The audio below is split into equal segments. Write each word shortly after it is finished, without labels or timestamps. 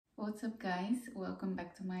What's up guys, welcome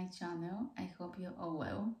back to my channel. I hope you're all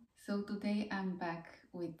well. So today I'm back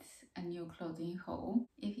with a new clothing haul.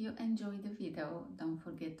 If you enjoyed the video, don't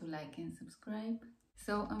forget to like and subscribe.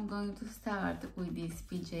 So I'm going to start with this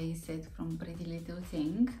PJ set from Pretty Little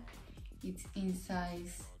Thing. It's in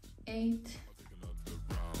size 8.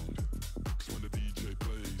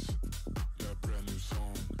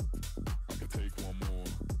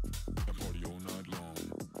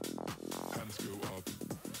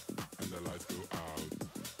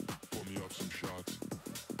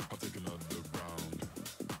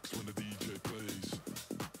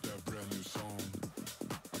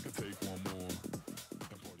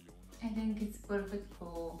 I think it's perfect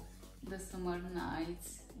for the summer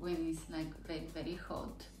nights when it's like very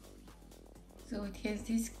hot. So it has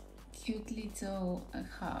these cute little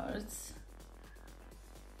hearts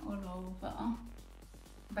all over.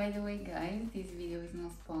 By the way guys, this video is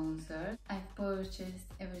not sponsored. I've purchased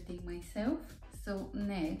everything myself. So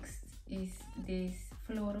next is this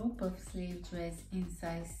floral puff sleeve dress in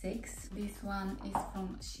size 6. This one is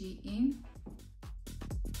from SheIn.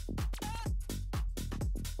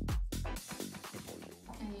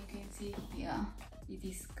 And you can see here, it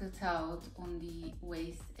is cut out on the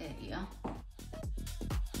waist area.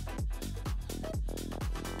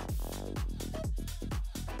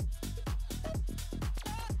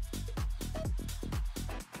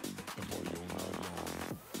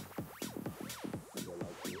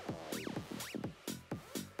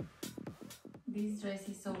 This dress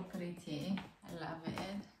is so pretty, I love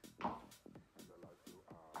it.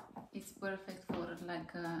 It's perfect for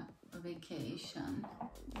like a vacation.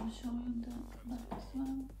 I'll show you the back as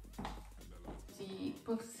well. The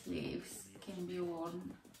puff sleeves can be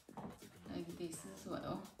worn like this as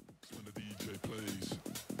well. When the DJ plays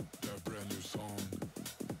that brand new song,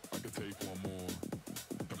 I could take one more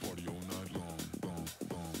and party all night long.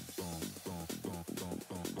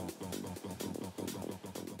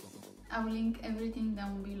 I will link everything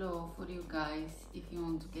down below for you guys if you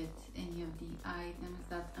want to get any of the items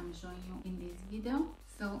that I'm showing you in this video.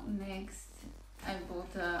 So next I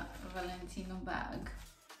bought a Valentino bag.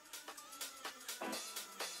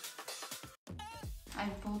 I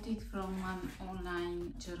bought it from an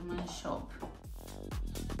online German shop.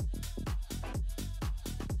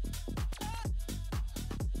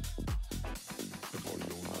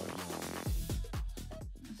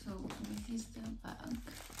 So this is the bag.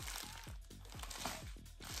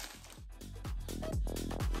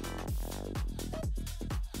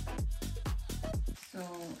 So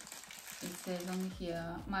it says on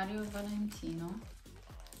here Mario Valentino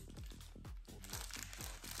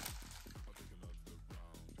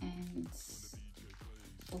and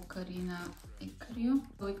OCARINA.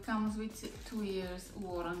 So it comes with 2 years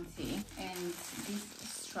warranty, and this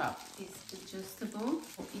strap is adjustable.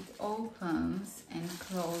 It opens and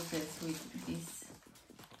closes with this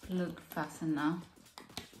plug fastener.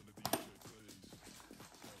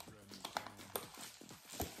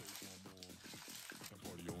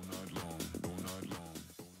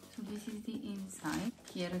 This is the inside.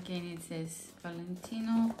 Here again it says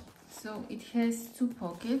Valentino. So it has 2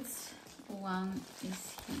 pockets. One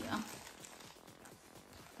is here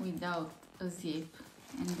without a zip,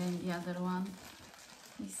 and then the other one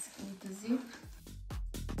is with a zip.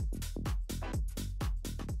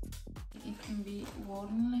 It can be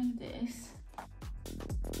worn like this.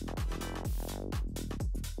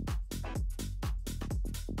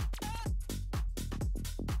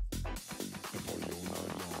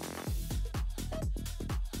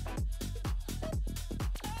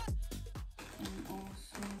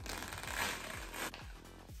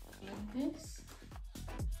 This.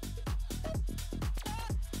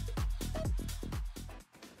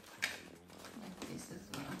 Like this as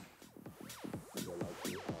well.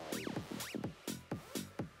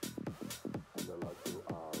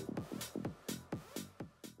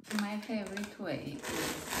 My favorite way is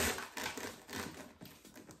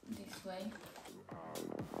this way.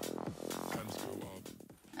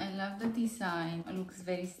 I love the design, it looks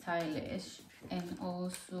very stylish, and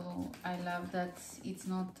also I love that it's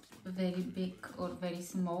not very big or very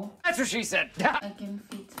small. That's what she said. I can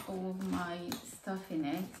fit all of my stuff in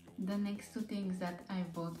it. The next 2 things that I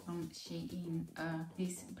bought from SheIn are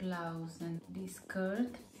this blouse and this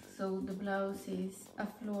skirt. So the blouse is a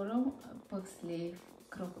floral puff sleeve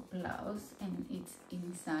CROC blouse, and it's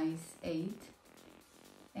in size 8,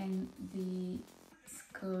 and the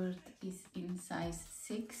skirt is in size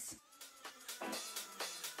 6.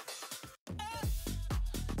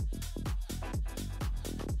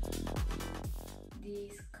 The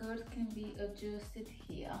skirt can be adjusted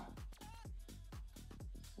here.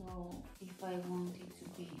 So if I want it to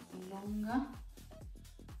be longer.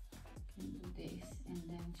 You can do this and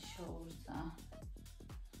then shorter,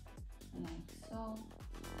 like so.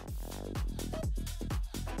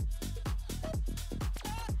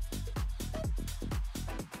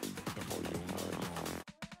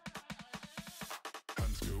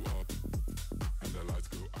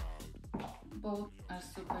 Both are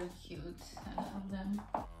super cute. I love them.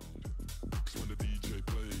 When the DJ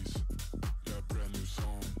plays that brand new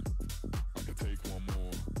song, I can take one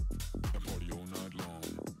more and party all night long.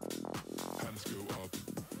 Hands go up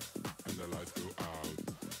and the lights go out.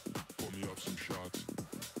 Pour me up some shots,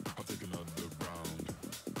 I'll take another round.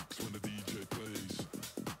 'Cause when the DJ plays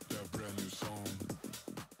that brand new song,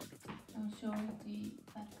 I can take I'll show you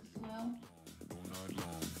the back as well. all night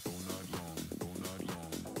long, all night long, all night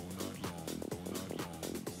long, all night long, all night long,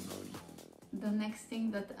 all night long. The next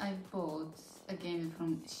thing that I bought, again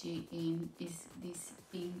from SheIn, is this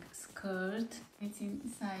pink skirt. It's in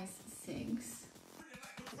size 6.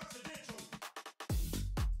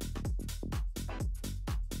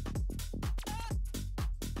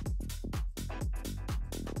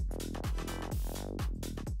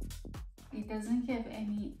 It doesn't have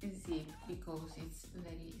any zip because it's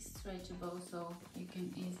very stretchable, so you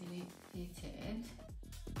can easily fit it.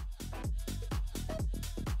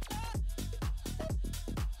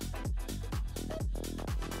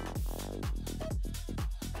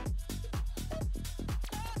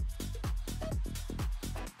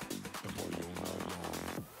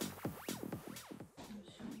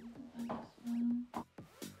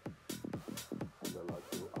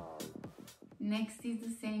 Next is the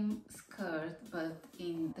same skirt but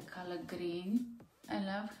in the color green. I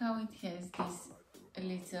love how it has these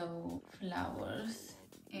little flowers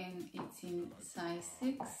and it's in size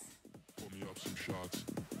 6. Pour me up some shots,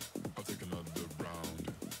 I'll take another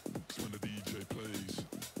round. 'Cause when the DJ plays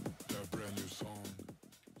that brand new song,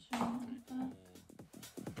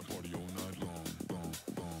 and party all night long.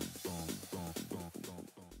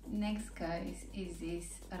 Next, guys, is this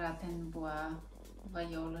ratandboa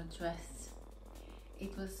viola dress.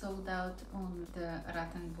 It was sold out on the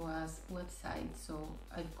ratandboa's website, so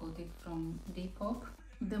I got it from Depop.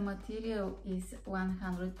 The material is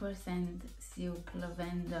 100% silk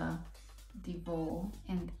lavender DIAMANTE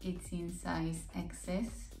and it's in size XS.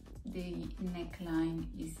 The neckline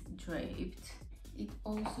is draped. It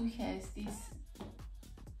also has this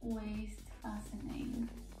waist fastening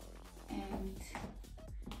and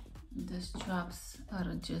the straps are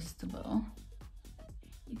adjustable.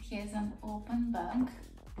 It has an open back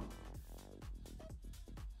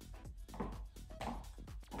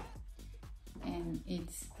and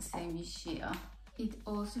it's semi-sheer. It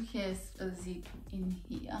also has a zip in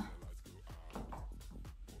here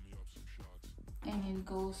and it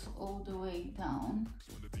goes all the way down.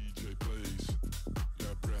 When the DJ plays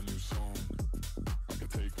that brand new song, I can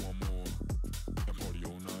take one more and party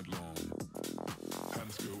all night long.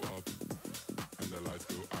 Hands go up and the lights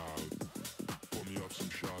go out. Pour me up some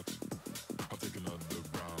shots, I'll take another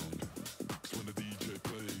round. 'Cause when the DJ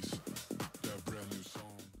plays that brand new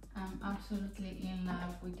song, I'm absolutely in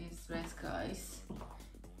love with this dress, guys.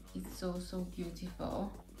 It's so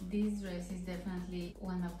beautiful. This dress is definitely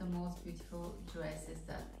one of the most beautiful dresses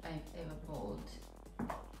that I've ever bought.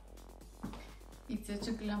 It's such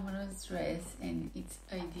a glamorous dress and it's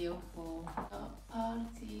ideal for a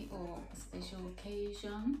party or a special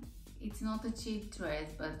occasion. It's not a cheap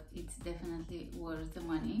dress, but it's definitely worth the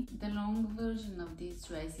money. The long version of this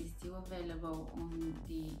dress is still available on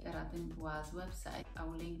the ratandboa's website.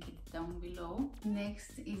 I'll link it down below.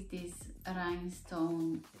 Next is this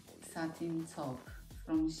Rhinestone satin top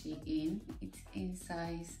from SheIn. It's in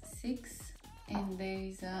size 6 and there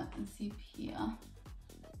is a zip here.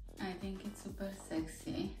 I think it's super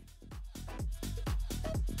sexy.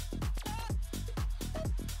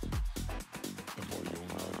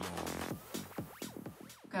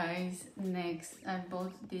 Guys, next I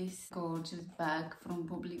bought this gorgeous bag from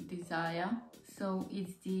Public Desire. So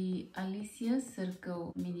it's the ALESSIA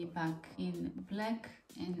Circle mini bag in black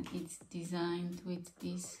and it's designed with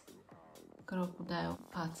this crocodile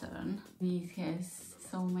pattern. It has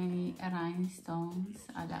so many rhinestones.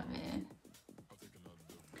 I love it.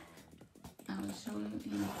 I will show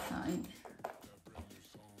you inside.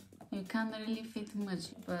 You can't really fit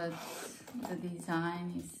much, but the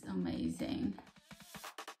design is amazing.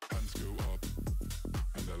 hands go up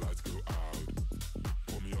and the lights go out.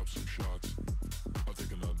 Pour me up some shots, I'll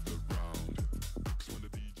take another round. 'Cause when the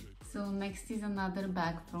DJ... So next is another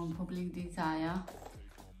bag from Public Desire.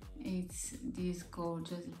 It's this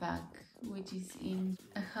gorgeous bag which is in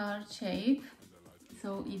a heart shape.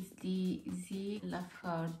 So it's the Z Love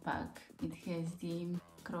Heart bag. It has the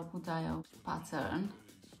crocodile pattern.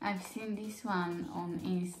 I've seen this one on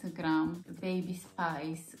Instagram. Baby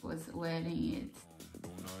Spice was wearing it.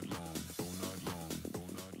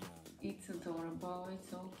 It's adorable, it's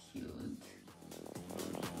so cute.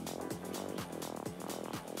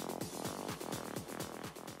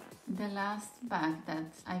 The last bag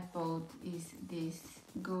that I bought is this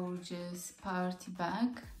gorgeous party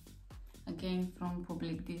bag, again from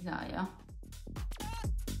Public Desire.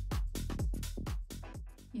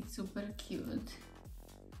 It's super cute.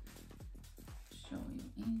 Show you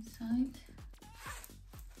inside.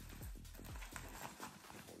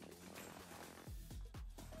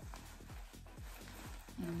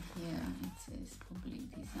 And here it says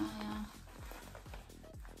Public Desire.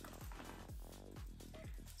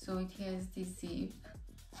 So it has the zip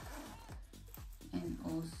and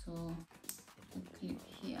also a clip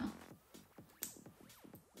here.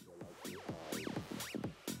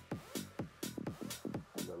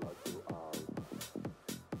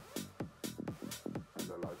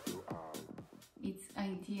 It's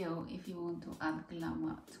ideal if you want to add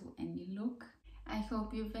glamour to any look. I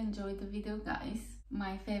hope you've enjoyed the video, guys.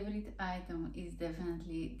 My favorite item is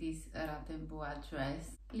definitely this ratandboa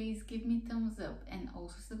dress. Please give me thumbs up and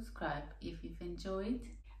also subscribe if you've enjoyed.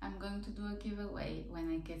 I'm going to do a giveaway when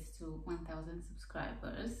I get to 1000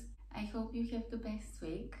 subscribers. I hope you have the best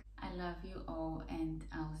week. I love you all and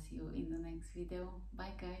I'll see you in the next video.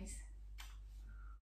 Bye guys.